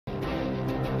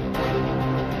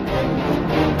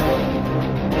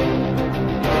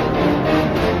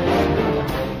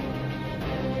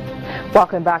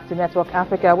Welcome back to Network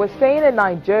Africa. We're staying in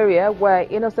Nigeria, where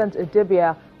Innocent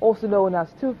Idibia, also known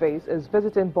as Two-Face, is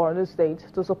visiting Borno State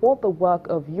to support the work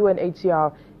of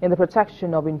UNHCR in the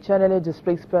protection of internally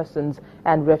displaced persons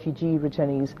and refugee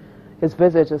returnees. His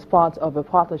visit is part of a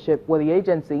partnership with the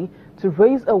agency to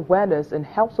raise awareness and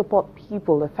help support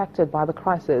people affected by the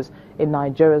crisis in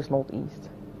Nigeria's northeast.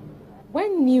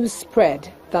 When news spread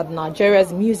that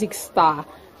Nigeria's music star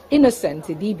Innocent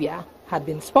Idibia had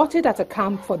been spotted at a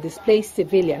camp for displaced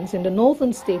civilians in the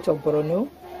northern state of Borno,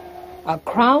 a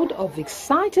crowd of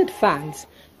excited fans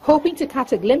hoping to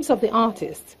catch a glimpse of the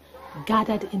artist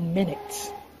gathered in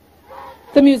minutes.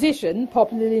 The musician,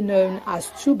 popularly known as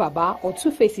Baba or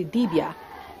Two-Face Idibia,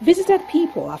 visited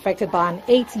people affected by an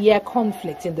 8-year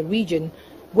conflict in the region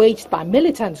waged by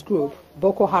militant group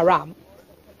Boko Haram.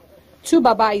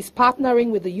 Baba is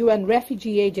partnering with the UN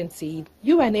refugee agency,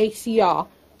 UNHCR,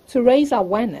 to raise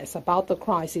awareness about the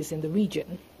crisis in the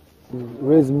region.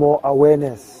 Raise more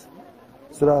awareness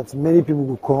so that many people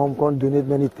will come donate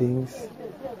many things,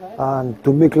 and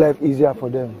to make life easier for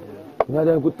them. You know,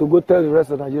 then to go tell the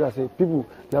rest of Nigeria, say, people,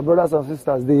 their brothers and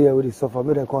sisters, they here with the suffer,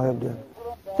 make them come help them.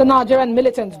 The Nigerian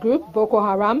militant group Boko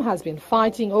Haram has been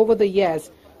fighting over the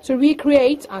years to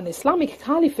recreate an Islamic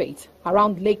caliphate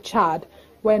around Lake Chad,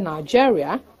 where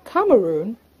Nigeria,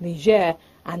 Cameroon, Niger,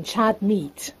 and Chad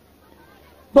meet.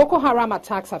 Boko Haram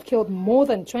attacks have killed more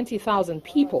than 20,000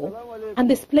 people and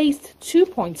displaced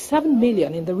 2.7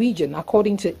 million in the region,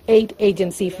 according to aid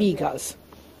agency figures.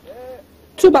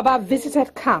 Baba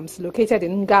visited camps located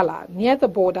in Ngala, near the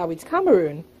border with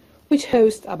Cameroon, which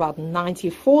host about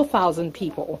 94,000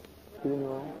 people.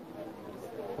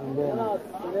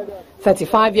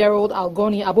 35-year-old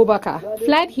Algoni Abubakar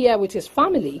fled here with his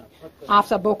family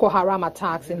after Boko Haram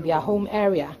attacks in their home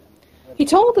area. He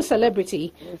told the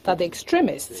celebrity that the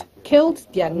extremists killed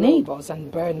their neighbors and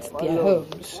burned their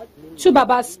homes.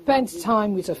 Baba spent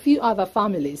time with a few other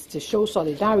families to show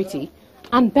solidarity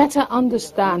and better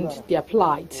understand their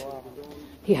plight.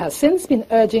 He has since been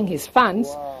urging his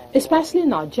fans, especially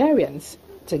Nigerians,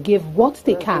 to give what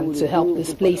they can to help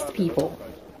displaced people.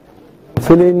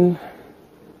 Feeling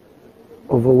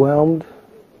overwhelmed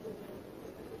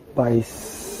by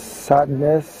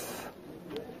sadness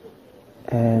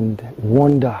and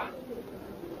wonder,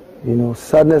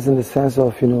 sadness in the sense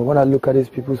of, when I look at these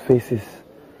people's faces,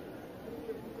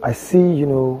 I see,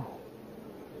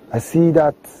 I see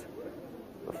that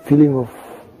feeling of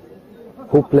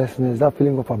hopelessness, that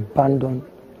feeling of abandon,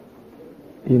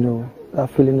 that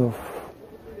feeling of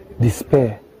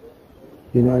despair,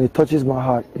 and it touches my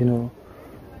heart,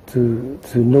 to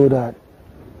know that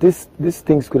these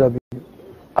things could have been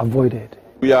avoided.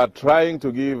 We are trying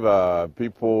to give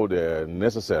people the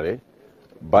necessary,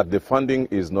 but the funding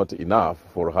is not enough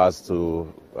for us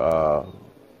to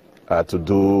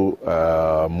do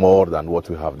more than what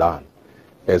we have done,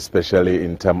 especially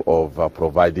in terms of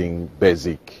providing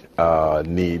basic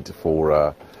need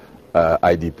for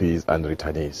IDPs and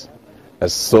returnees.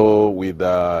 So with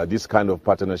this kind of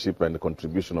partnership and the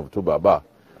contribution of Baba,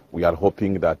 we are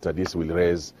hoping that this will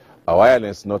raise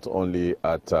awareness not only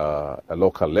at a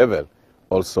local level,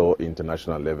 also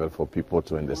international level, for people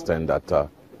to understand that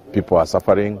people are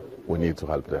suffering, we need to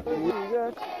help them.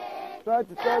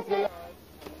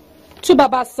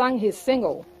 Baba sang his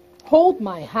single, Hold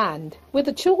My Hand, with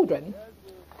the children,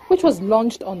 which was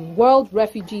launched on World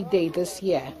Refugee Day this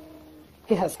year.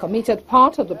 He has committed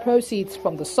part of the proceeds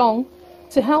from the song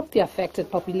to help the affected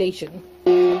population.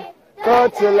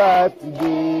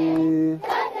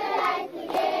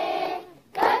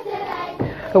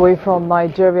 Away from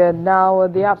Nigeria now,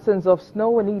 the absence of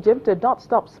snow in Egypt did not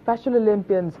stop Special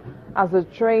Olympians as they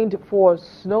trained for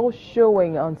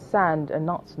snowshoeing on sand and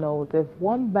not snow. They've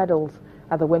won medals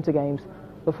at the Winter Games.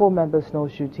 The 4-member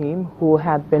snowshoe team, who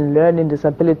had been learning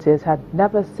disabilities, had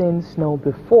never seen snow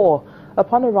before.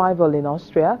 Upon arrival in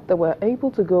Austria, they were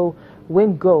able to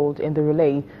win gold in the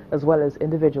relay as well as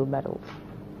individual medals.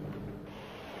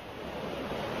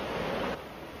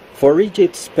 For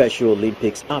Egypt's Special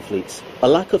Olympics athletes, a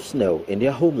lack of snow in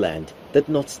their homeland did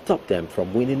not stop them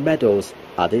from winning medals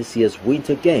at this year's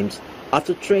Winter Games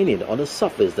after training on a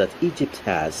surface that Egypt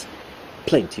has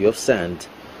plenty of sand.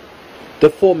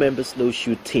 The 4-member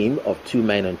snowshoe team of 2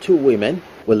 men and 2 women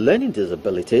with learning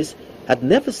disabilities had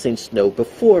never seen snow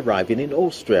before arriving in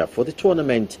Austria for the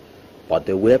tournament, but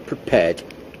they were prepared,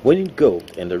 winning gold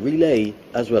in the relay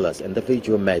as well as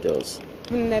individual medals.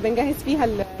 When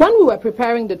we were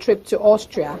preparing the trip to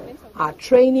Austria, our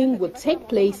training would take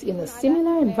place in a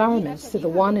similar environment to the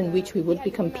one in which we would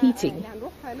be competing.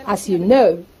 As you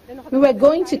know, we were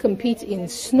going to compete in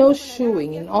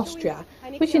snowshoeing in Austria,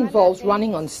 which involves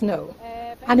running on snow.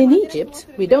 And in Egypt,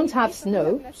 we don't have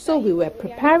snow, so we were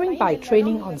preparing by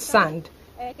training on sand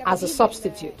as a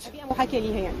substitute.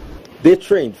 They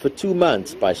trained for 2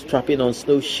 months by strapping on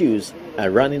snowshoes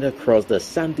and running across the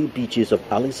sandy beaches of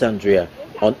Alexandria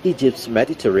on Egypt's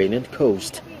Mediterranean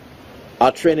coast.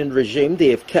 A training regime they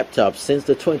have kept up since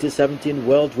the 2017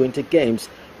 World Winter Games,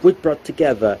 which brought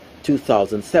together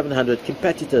 2,700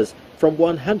 competitors from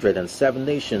 107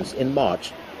 nations in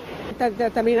March. Our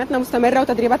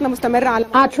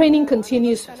training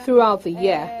continues throughout the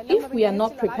year. If we are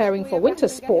not preparing for winter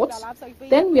sports,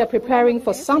 then we are preparing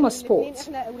for summer sports.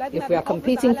 If we are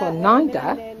competing for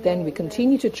neither, then we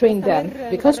continue to train them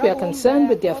because we are concerned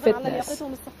with their fitness.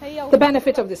 The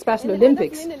benefit of the Special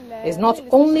Olympics is not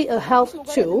only a health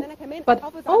tool, but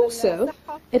also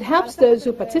it helps those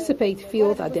who participate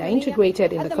feel that they are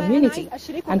integrated in the community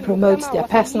and promotes their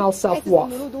personal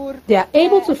self-worth. They are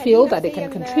able to feel that they can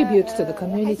contribute to the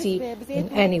community in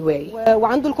any way.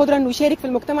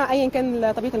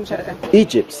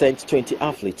 Egypt sent 20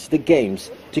 athletes to the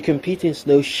Games to compete in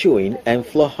snowshoeing and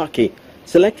floor hockey,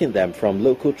 selecting them from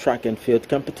local track and field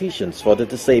competitions for the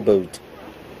disabled.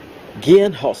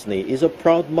 Gian Hosni is a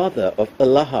proud mother of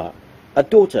Alaha, a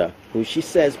daughter who she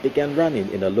says began running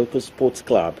in a local sports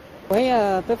club.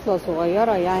 When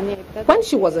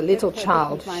she was a little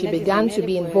child, she began to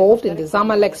be involved in the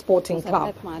Zamalek Sporting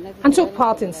Club and took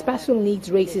part in special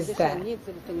needs races there.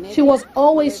 She was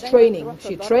always training.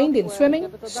 She trained in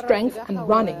swimming, strength and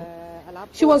running.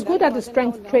 She was good at the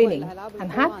strength training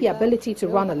and had the ability to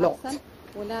run a lot.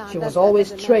 She was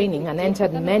always training and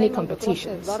entered many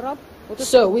competitions.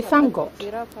 So we thank God.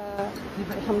 The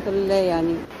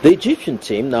Egyptian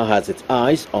team now has its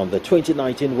eyes on the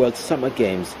 2019 World Summer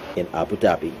Games in Abu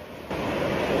Dhabi.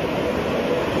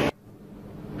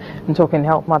 And talking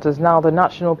health matters now, the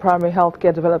National Primary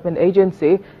Healthcare Development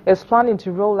Agency is planning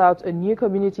to roll out a new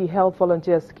community health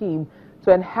volunteer scheme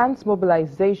to enhance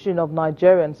mobilization of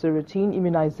Nigerians to routine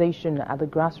immunization at the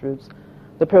grassroots.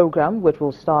 The program, which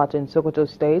will start in Sokoto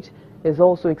State, is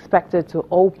also expected to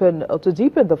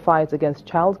deepen the fight against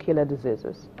child killer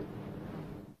diseases.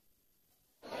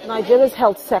 Nigeria's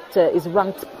health sector is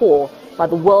ranked poor by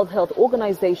the World Health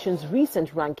Organization's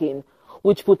recent ranking,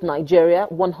 which put Nigeria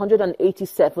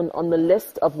 187 on the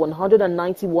list of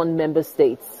 191 member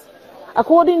states.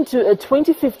 According to a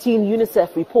 2015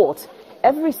 UNICEF report,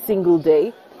 every single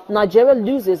day, Nigeria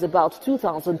loses about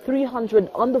 2,300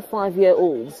 under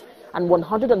 5-year-olds and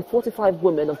 145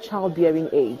 women of childbearing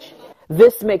age.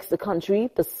 This makes the country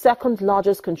the second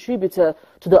largest contributor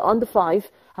to the under 5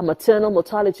 and maternal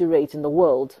mortality rate in the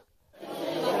world.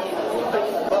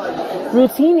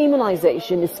 Routine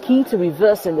immunization is key to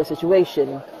reversing the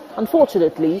situation.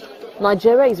 Unfortunately,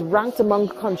 Nigeria is ranked among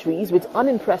countries with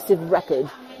unimpressive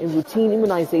record in routine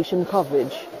immunization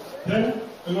coverage.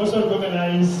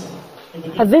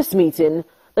 At this meeting,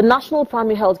 the National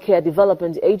Primary Healthcare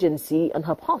Development Agency and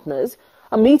her partners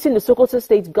are meeting the Sokoto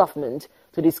State government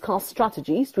to discuss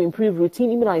strategies to improve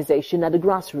routine immunization at the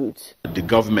grassroots. The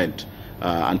government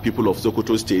and people of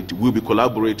Sokoto State will be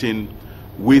collaborating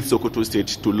with Sokoto State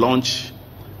to launch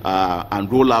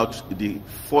and roll out the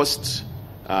first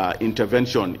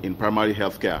intervention in primary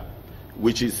health care,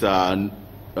 which is a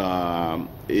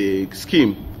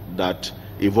scheme that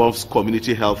involves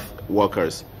community health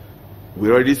workers. We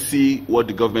already see what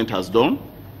the government has done,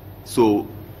 so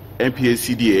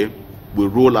NPA-CDA will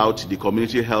roll out the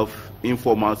community health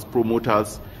informers,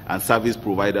 promoters and service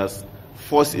providers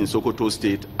first in Sokoto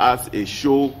State as a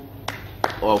show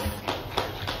of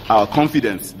our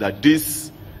confidence that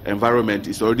this environment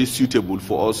is already suitable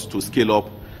for us to scale up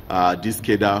this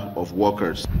cadre of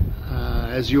workers.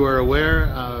 As you are aware,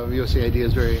 USAID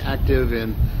is very active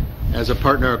as a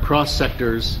partner across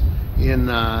sectors in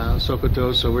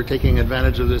Sokoto, so we're taking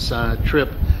advantage of this trip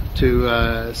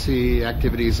to see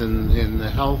activities in the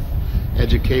health,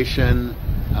 education,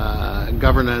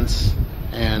 governance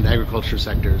and agriculture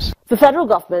sectors. The federal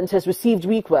government has received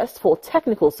requests for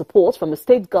technical support from the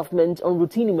state government on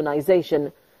routine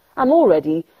immunization, and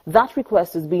already that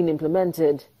request is being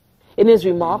implemented. In his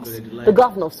remarks, the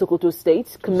governor of Sokoto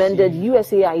State commended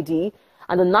USAID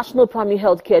and the National Primary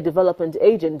Healthcare Development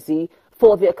Agency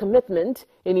for their commitment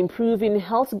in improving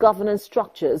health governance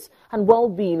structures and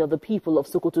well-being of the people of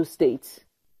Sokoto State.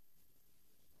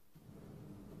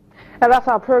 And that's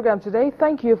our program today.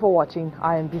 Thank you for watching.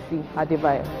 I am BC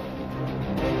Adebayo.